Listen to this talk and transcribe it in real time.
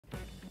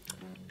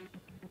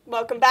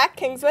Welcome back,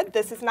 Kingswood.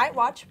 This is Night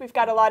Watch. We've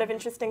got a lot of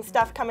interesting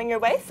stuff coming your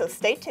way, so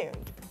stay tuned.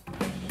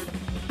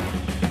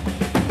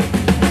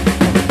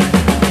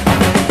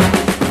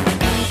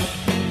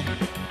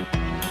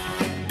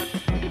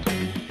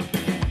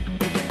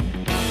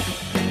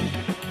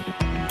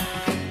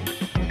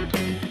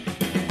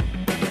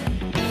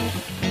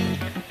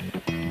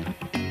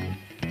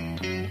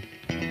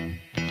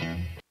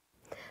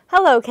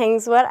 Hello,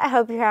 Kingswood. I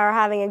hope you are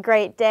having a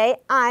great day.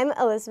 I'm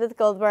Elizabeth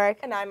Goldberg.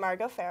 And I'm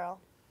Margot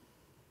Farrell.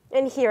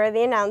 And here are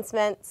the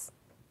announcements.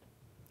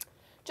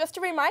 Just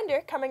a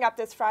reminder, coming up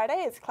this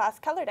Friday is Class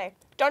Color Day.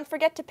 Don't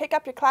forget to pick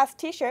up your class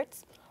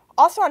t-shirts.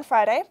 Also on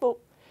Friday,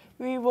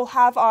 we will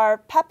have our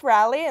pep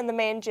rally in the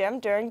main gym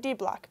during D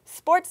Block.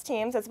 Sports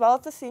teams, as well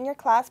as the senior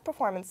class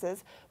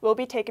performances, will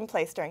be taking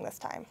place during this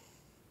time.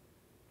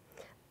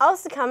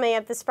 Also coming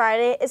up this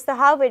Friday is the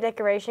hallway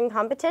decoration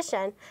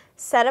competition.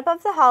 Setup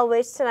of the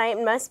hallways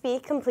tonight must be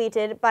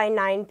completed by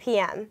 9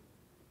 p.m.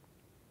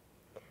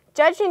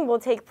 Judging will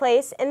take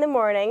place in the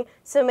morning,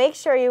 so make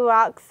sure you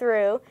walk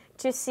through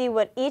to see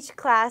what each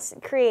class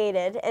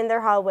created in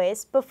their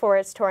hallways before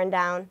it's torn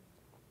down.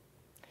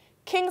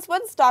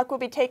 Kingswoodstock will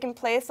be taking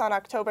place on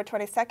October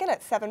 22nd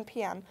at 7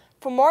 p.m.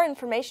 For more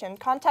information,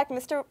 contact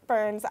Mr.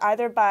 Burns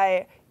either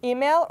by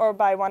email or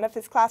by one of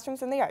his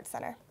classrooms in the Arts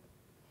Center.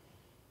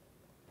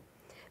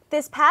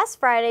 This past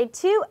Friday,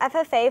 2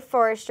 FFA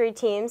forestry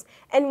teams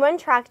and 1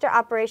 tractor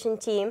operation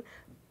team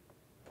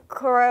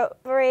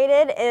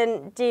cooperated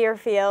in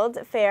Deerfield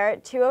Fair.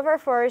 2 of our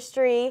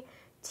forestry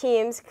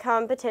teams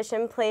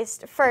competition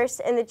placed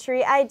first in the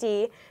tree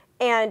ID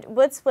and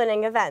wood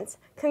splitting events.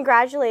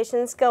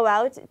 Congratulations go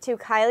out to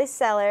Kylie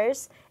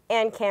Sellers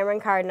and Cameron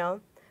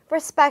Cardinal.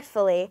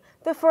 Respectfully,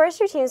 the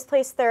forestry teams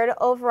placed 3rd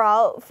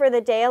overall for the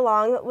day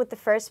along with the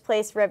first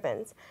place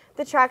ribbons.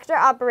 The tractor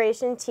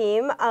operation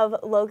team of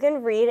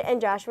Logan Reed and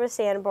Joshua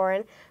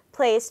Sanborn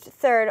placed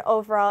 3rd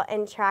overall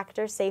in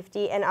tractor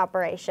safety and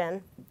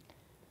operation.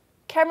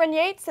 Cameron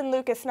Yates and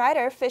Lucas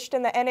Snyder fished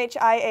in the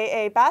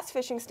NHIAA Bass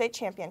Fishing State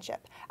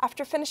Championship.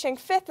 After finishing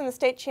 5th in the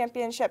state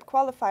championship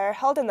qualifier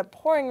held in the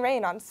pouring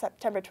rain on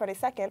September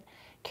 22nd,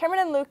 Cameron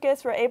and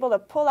Lucas were able to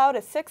pull out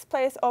a 6th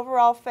place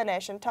overall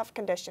finish in tough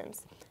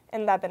conditions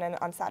in Lebanon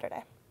on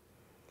Saturday.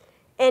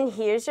 And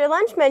here's your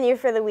lunch menu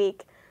for the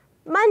week.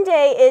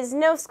 Monday is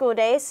no school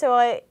day,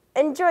 so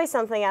enjoy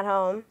something at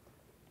home.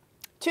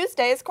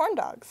 Tuesday is corn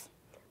dogs.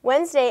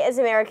 Wednesday is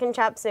American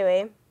chop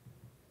suey.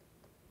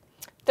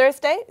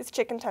 Thursday is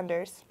chicken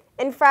tenders.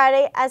 And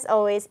Friday, as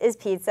always, is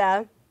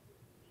pizza.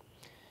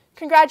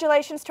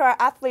 Congratulations to our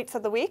athletes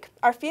of the week.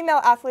 Our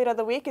female athlete of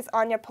the week is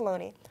Anya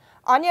Poloni.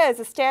 Anya is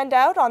a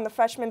standout on the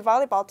freshman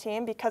volleyball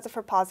team because of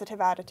her positive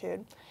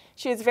attitude.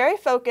 She is very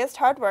focused,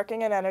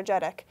 hardworking, and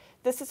energetic.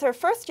 This is her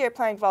first year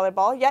playing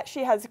volleyball, yet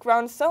she has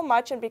grown so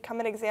much and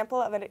become an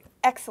example of an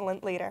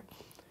excellent leader.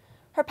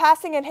 Her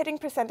passing and hitting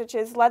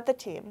percentages led the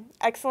team.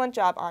 Excellent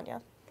job,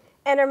 Anya.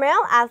 And our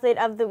male athlete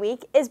of the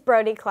week is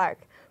Brody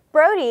Clark.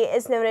 Brody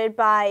is noted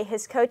by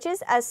his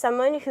coaches as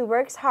someone who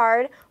works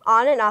hard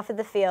on and off of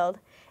the field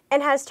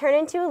and has turned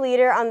into a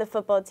leader on the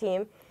football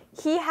team.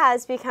 He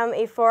has become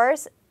a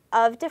force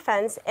of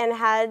defense and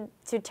had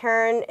to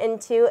turn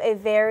into a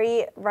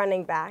very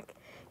running back.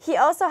 He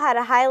also had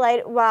a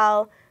highlight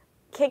while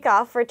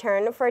kickoff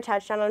return for a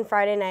touchdown on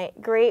Friday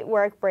night. Great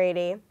work,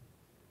 Brady.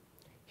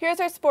 Here's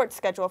our sports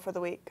schedule for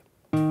the week.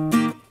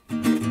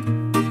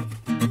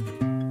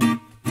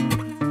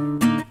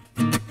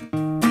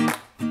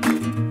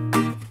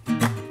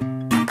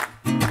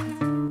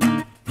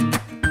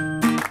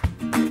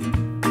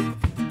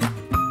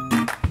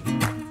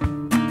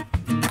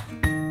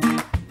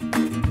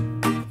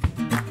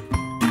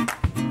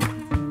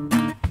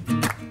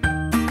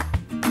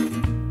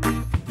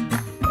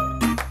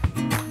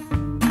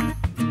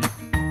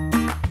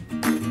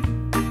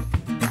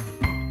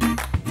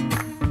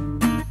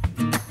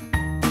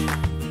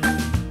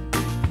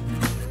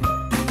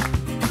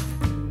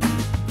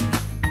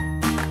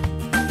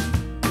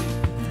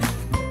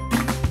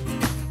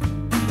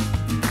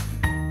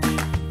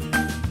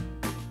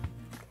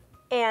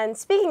 And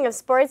speaking of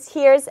sports,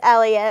 here's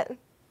Elliot.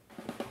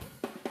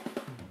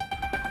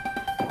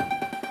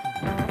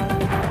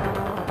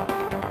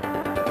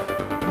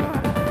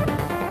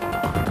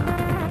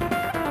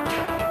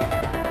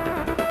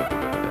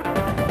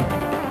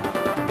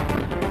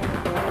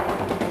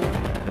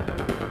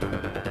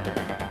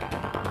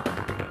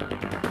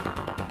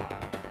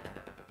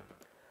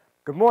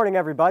 Good morning,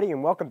 everybody,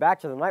 and welcome back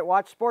to the Night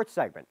Watch Sports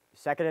segment.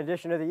 Second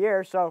edition of the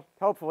year, so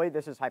hopefully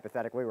this is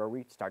hypothetically where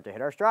we start to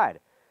hit our stride.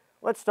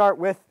 Let's start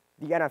with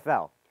the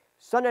NFL.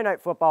 Sunday Night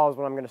Football is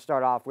what I'm going to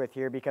start off with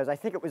here because I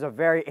think it was a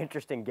very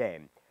interesting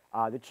game.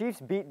 The Chiefs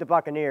beat the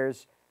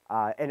Buccaneers,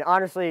 and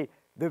honestly,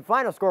 the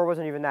final score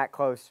wasn't even that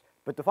close,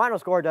 but the final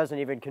score doesn't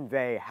even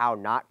convey how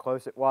not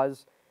close it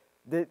was.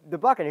 The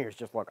Buccaneers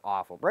just look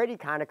awful. Brady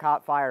kind of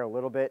caught fire a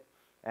little bit,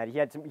 and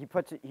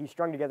he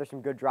strung together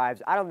some good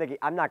drives. I'm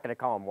not going to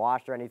call him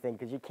washed or anything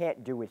because you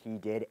can't do what he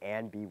did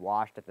and be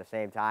washed at the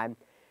same time.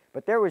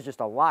 But there was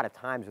just a lot of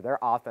times where their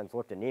offense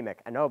looked anemic.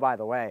 And oh, by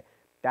the way,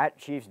 that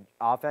Chiefs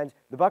offense,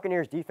 the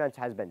Buccaneers defense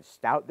has been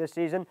stout this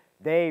season.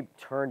 They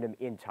turned him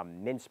into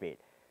mincemeat.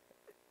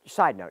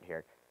 Side note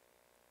here.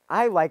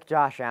 I like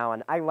Josh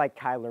Allen. I like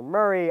Kyler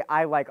Murray.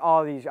 I like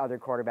all these other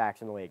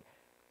quarterbacks in the league.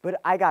 But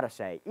I got to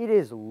say, it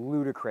is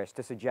ludicrous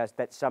to suggest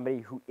that somebody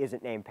who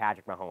isn't named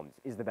Patrick Mahomes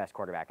is the best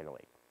quarterback in the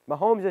league.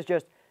 Mahomes is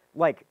just,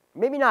 like,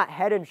 maybe not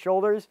head and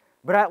shoulders,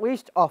 but at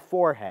least a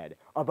forehead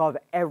above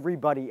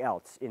everybody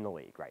else in the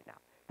league right now.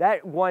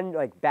 That one,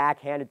 like,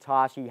 backhanded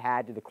toss he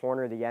had to the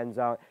corner of the end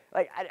zone,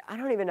 like, I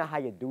don't even know how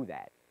you do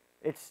that.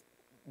 It's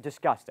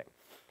disgusting.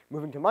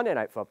 Moving to Monday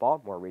Night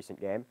Football, more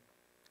recent game,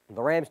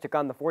 the Rams took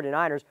on the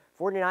 49ers.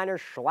 49ers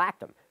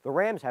shellacked them. The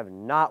Rams have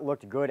not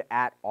looked good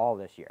at all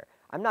this year.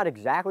 I'm not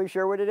exactly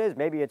sure what it is.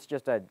 Maybe it's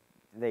just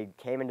they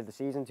came into the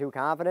season too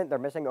confident. They're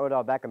missing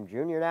Odell Beckham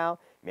Jr. now.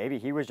 Maybe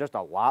he was just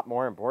a lot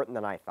more important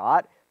than I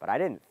thought, but I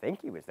didn't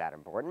think he was that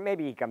important.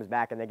 Maybe he comes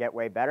back and they get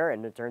way better,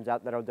 and it turns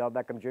out that Odell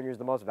Beckham Jr. is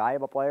the most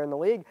valuable player in the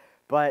league.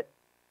 But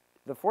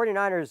the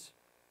 49ers,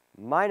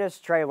 minus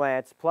Trey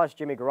Lance, plus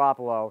Jimmy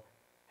Garoppolo,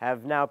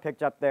 have now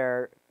picked up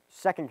their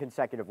second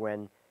consecutive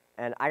win.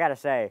 And I got to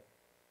say,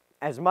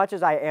 as much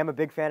as I am a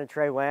big fan of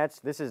Trey Lance,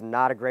 this is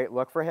not a great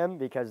look for him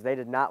because they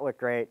did not look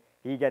great.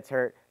 He gets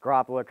hurt.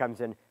 Garoppolo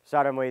comes in.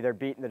 Suddenly, they're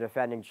beating the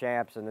defending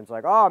champs, and it's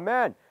like, oh,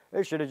 man,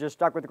 they should have just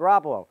stuck with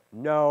Garoppolo.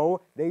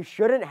 No, they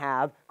shouldn't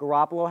have.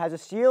 Garoppolo has a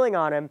ceiling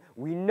on him.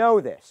 We know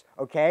this,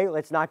 okay?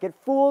 Let's not get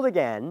fooled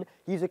again.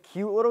 He's a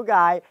cute little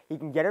guy. He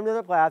can get him to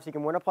the playoffs. He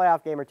can win a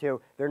playoff game or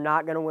two. They're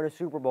not going to win a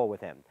Super Bowl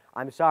with him.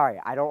 I'm sorry.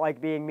 I don't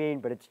like being mean,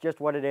 but it's just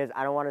what it is.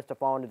 I don't want us to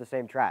fall into the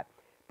same trap.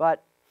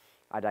 But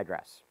I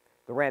digress.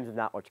 The Rams have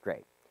not looked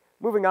great.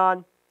 Moving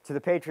on to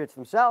the Patriots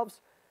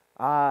themselves.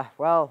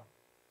 Well,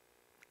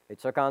 they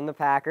took on the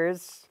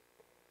Packers.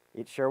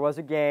 It sure was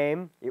a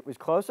game. It was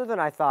closer than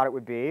I thought it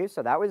would be,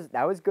 so that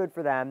was good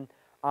for them.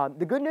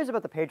 The good news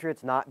about the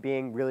Patriots not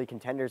being really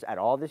contenders at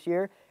all this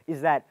year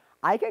is that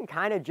I can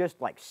kind of just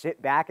like sit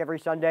back every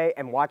Sunday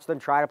and watch them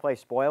try to play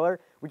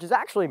spoiler, which is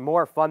actually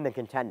more fun than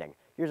contending.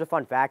 Here's a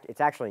fun fact. It's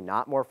actually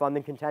not more fun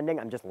than contending.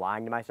 I'm just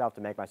lying to myself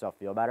to make myself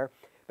feel better.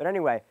 But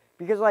anyway,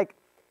 because like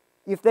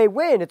if they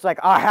win, it's like,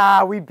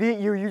 aha, we beat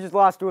you. You just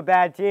lost to a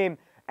bad team.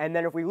 And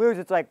then if we lose,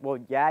 it's like, well,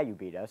 yeah, you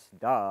beat us.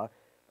 Duh.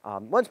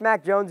 Once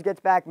Mac Jones gets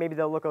back, maybe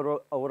they'll look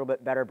a little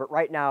bit better. But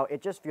right now,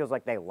 it just feels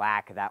like they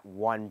lack that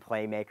one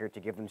playmaker to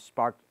give them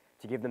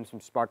some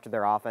spark to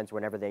their offense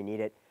whenever they need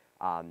it.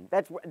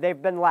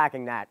 They've been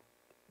lacking that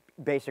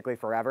basically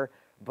forever.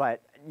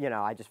 But, you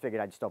know, I just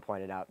figured I'd still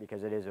point it out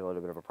because it is a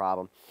little bit of a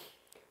problem.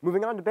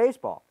 Moving on to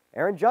baseball.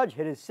 Aaron Judge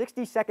hit his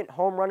 62nd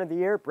home run of the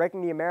year,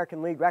 breaking the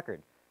American League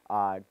record.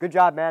 Good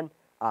job, man.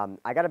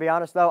 I got to be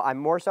honest, though, I'm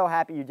more so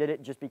happy you did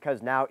it just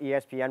because now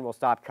ESPN will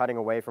stop cutting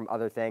away from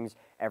other things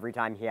every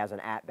time he has an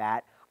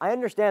at-bat. I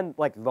understand,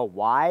 like, the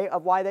why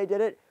of why they did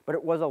it, but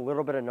it was a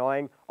little bit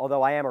annoying,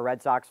 although I am a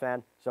Red Sox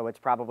fan, so it's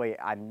probably,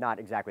 I'm not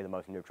exactly the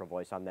most neutral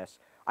voice on this.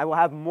 I will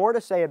have more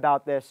to say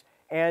about this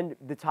and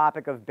the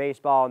topic of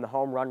baseball and the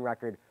home run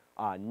record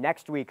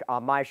next week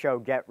on my show,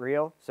 Get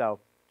Real, so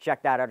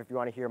check that out if you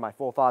want to hear my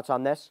full thoughts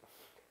on this.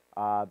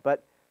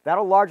 But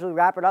that'll largely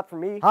wrap it up for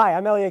me. Hi,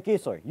 I'm Elliot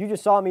Kiesler. You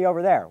just saw me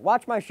over there.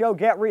 Watch my show,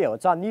 Get Real.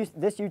 It's on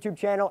this YouTube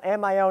channel and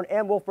my own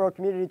and Wolfboro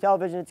Community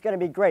Television. It's going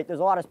to be great.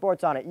 There's a lot of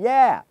sports on it.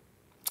 Yeah!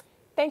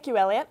 Thank you,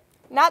 Elliot.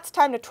 Now it's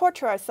time to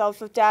torture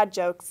ourselves with dad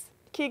jokes.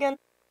 Keegan?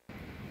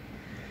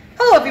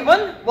 Hello,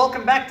 everyone.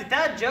 Welcome back to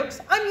Dad Jokes.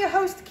 I'm your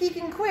host,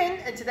 Keegan Quinn,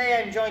 and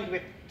today I'm joined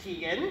with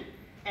Keegan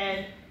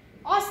and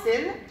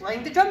Austin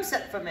playing the drum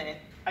set for me.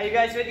 Are you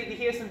guys ready to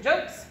hear some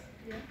jokes?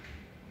 Yeah.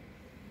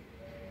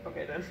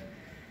 Okay, then.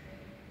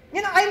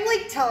 You know, I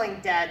like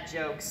telling dad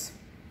jokes.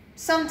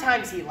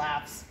 Sometimes he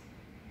laughs.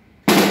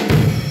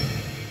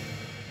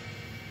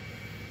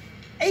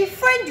 A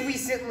friend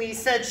recently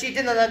said she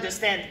didn't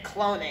understand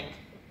cloning.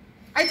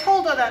 I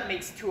told her that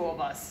makes two of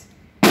us.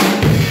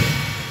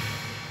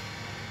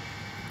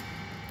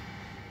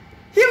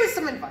 Here is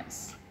some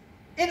advice.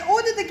 In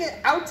order to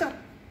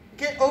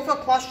get over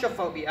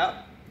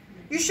claustrophobia,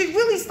 you should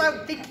really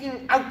start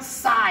thinking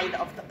outside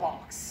of the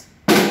box.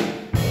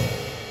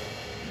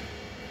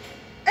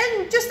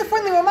 And just a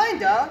friendly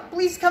reminder,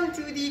 please come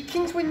to the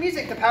Kingswood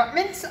Music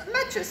Department's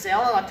Mattress Sale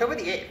on October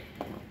the 8th.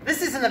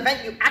 This is an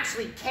event you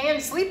actually can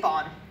sleep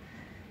on.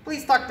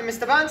 Please talk to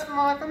Mr. Barnes for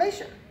more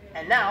information.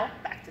 And now,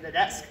 back to the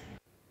desk.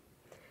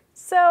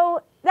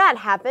 So that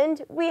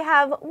happened. We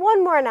have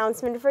one more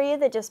announcement for you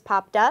that just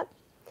popped up.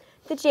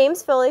 The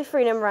James Foley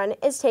Freedom Run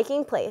is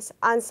taking place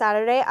on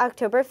Saturday,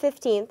 October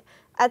 15th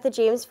at the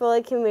James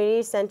Foley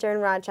Community Center in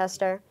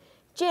Rochester.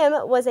 Jim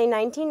was a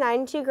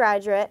 1992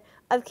 graduate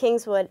of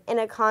Kingswood and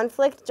a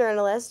conflict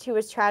journalist who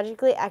was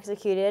tragically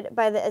executed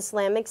by the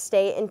Islamic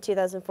State in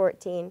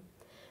 2014.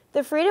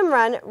 The Freedom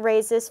Run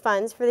raises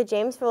funds for the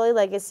James Foley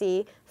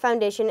Legacy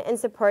Foundation and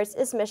supports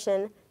its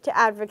mission to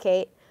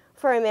advocate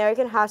for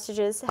American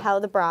hostages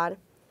held abroad,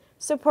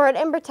 support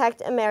and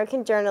protect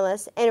American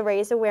journalists, and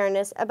raise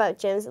awareness about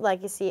Jim's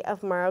legacy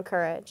of moral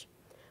courage.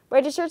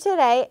 Register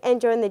today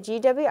and join the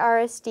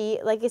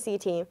GWRSD Legacy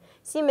Team.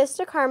 See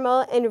Mr.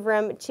 Carmel in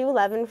room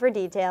 211 for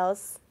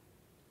details.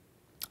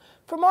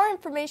 For more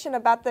information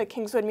about the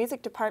Kingswood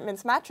Music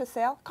Department's mattress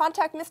sale,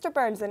 contact Mr.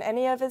 Burns in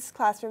any of his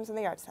classrooms in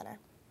the Arts Center.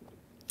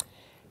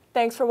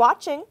 Thanks for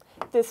watching.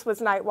 This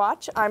was Night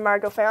Watch. I'm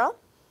Margot Farrell.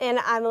 And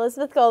I'm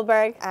Elizabeth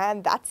Goldberg.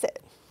 And that's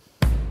it.